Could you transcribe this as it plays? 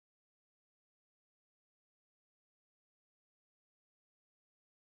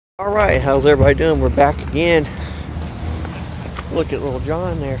Alright, how's everybody doing? We're back again. Look at little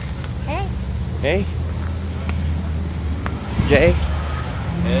John there. Hey. Hey. Jay.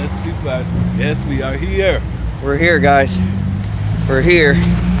 Yes, we are here. We're here, guys. We're here.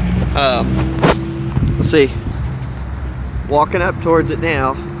 Let's see. Walking up towards it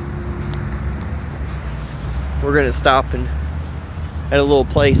now. We're gonna stop and at a little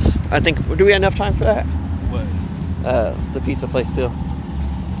place. I think. Do we have enough time for that? What? The pizza place still.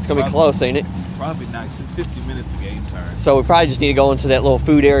 It's gonna be close, ain't it? Probably not. It's 50 minutes to game time. So we probably just need to go into that little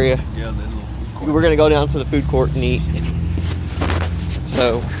food area. Yeah, that little food court. We're gonna go down to the food court and eat.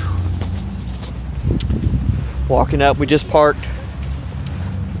 So, walking up, we just parked.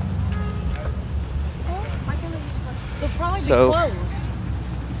 They'll probably be So, closed.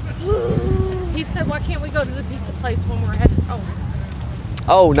 He said, why can't we go to the pizza place when we're headed home?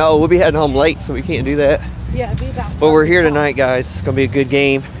 Oh no, we'll be heading home late, so we can't do that. Yeah, it'd be about. But we're here tonight, guys. It's gonna be a good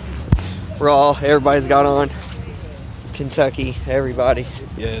game. Everybody's got on. Kentucky, everybody.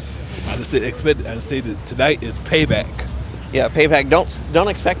 Yes, I say that tonight is payback. Yeah, payback. Don't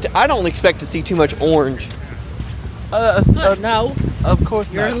expect it. I don't expect to see too much orange. No, of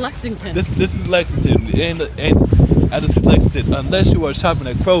course you're not. in Lexington. This is Lexington, and I just said Lexington. Unless you are shopping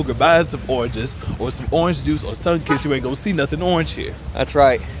at Kroger buying some oranges or some orange juice or some kids, you ain't gonna see nothing orange here. That's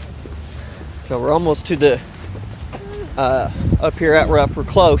right. So we're almost to the up here at Rupp. We're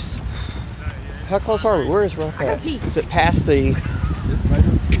close. How close are we? Where is Rupp at? Is it past the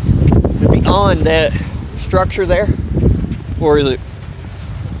beyond that structure there, or is it?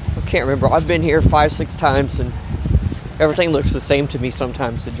 I can't remember. I've been here 5-6 times and everything looks the same to me.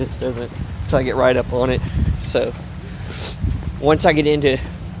 Sometimes it just doesn't until I get right up on it. So once I get into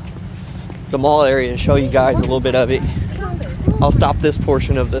the mall area and show you guys a little bit of it, I'll stop this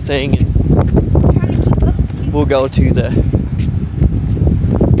portion of the thing and we'll go to the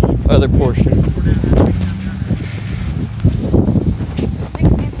other portion.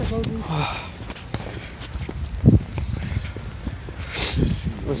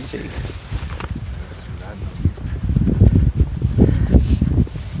 Let's see.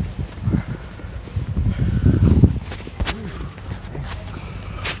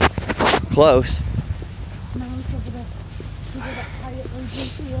 Close. No, it's over there.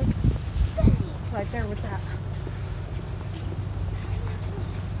 It's right there with that.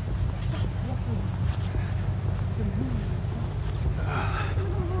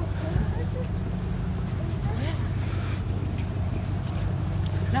 Yes.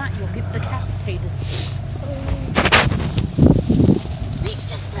 If not, you'll get decapitated. Let's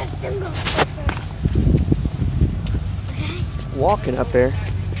just let them go. Walking up there.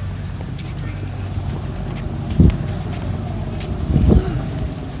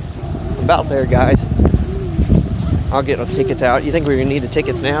 About there, guys. I'll get the tickets out. You think we're gonna need the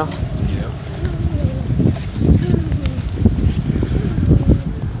tickets now? Yeah.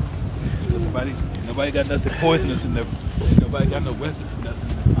 Nobody got nothing poisonous in there. Nobody got no weapons or nothing.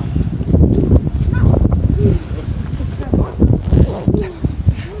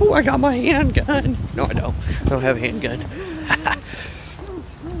 Oh, I got my handgun. No, I don't. I don't have a handgun.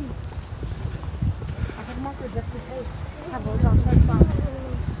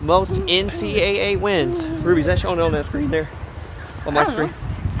 Most NCAA wins. Ruby, is that showing on that screen there? On my screen?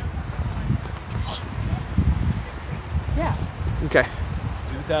 Yeah. Okay.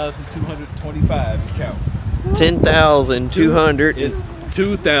 2,225 count. 10,200. It's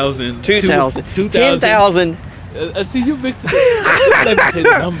 2,000. 2,000. 10,000. See, you mixed it. Let me say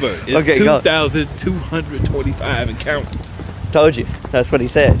the number. It's Okay, 2,225 and count. Told you. That's what he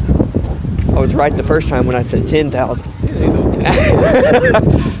said. I was right the first time when I said 10,000.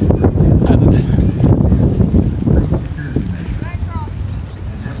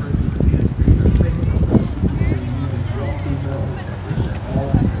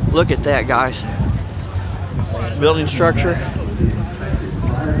 Look at that, guys. Building structure.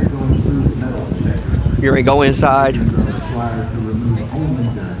 You're gonna go inside.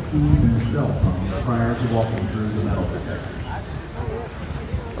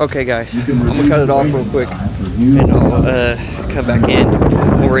 Okay, guys, I'm gonna cut it off real quick, and I'll come back in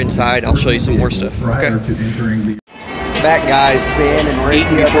when we're inside. I'll show you some more stuff. Okay. Back, guys.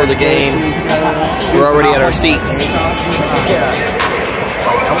 Eating before the game. We're already at our seats.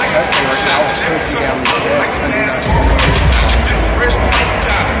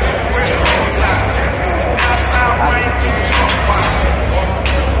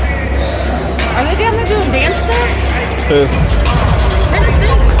 Are they down there doing dance steps? Who?